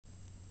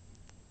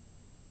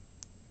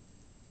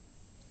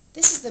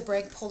This is the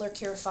Breg Polar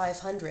Care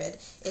 500.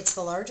 It's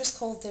the largest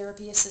cold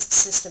therapy assist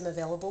system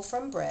available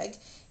from Breg.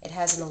 It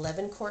has an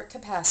 11-quart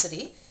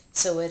capacity,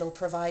 so it'll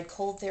provide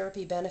cold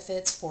therapy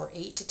benefits for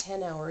 8 to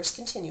 10 hours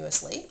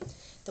continuously.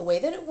 The way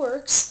that it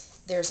works,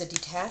 there's a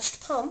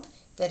detached pump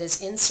that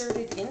is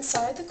inserted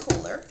inside the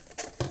cooler,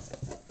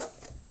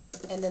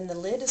 and then the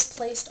lid is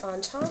placed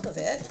on top of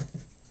it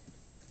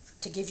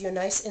to give you a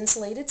nice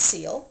insulated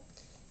seal.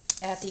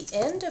 At the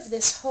end of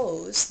this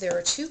hose, there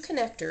are two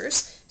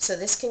connectors, so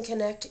this can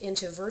connect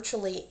into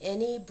virtually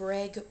any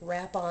Breg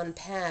wrap-on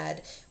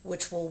pad,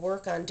 which will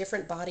work on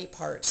different body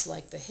parts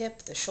like the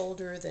hip, the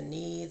shoulder, the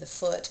knee, the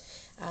foot.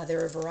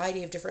 There are a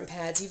variety of different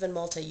pads, even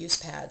multi-use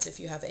pads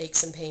if you have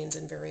aches and pains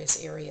in various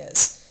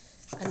areas.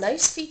 A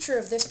nice feature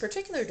of this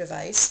particular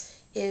device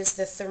is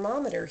the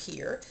thermometer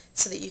here,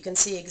 so that you can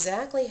see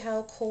exactly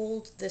how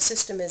cold the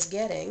system is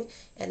getting,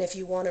 and if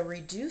you want to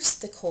reduce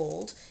the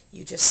cold,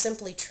 you just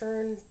simply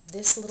turn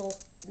this little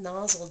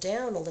nozzle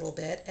down a little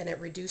bit and it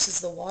reduces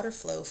the water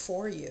flow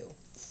for you.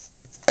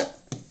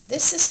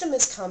 This system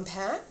is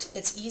compact.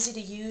 It's easy to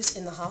use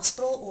in the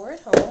hospital or at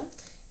home.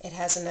 It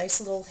has a nice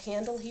little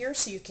handle here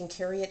so you can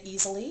carry it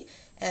easily,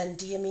 and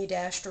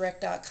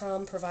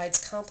DME-Direct.com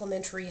provides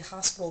complimentary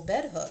hospital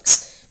bed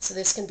hooks, so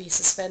this can be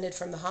suspended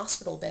from the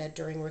hospital bed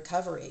during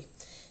recovery.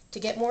 To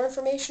get more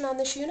information on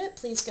this unit,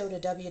 please go to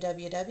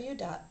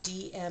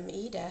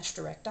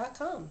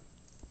www.dme-direct.com.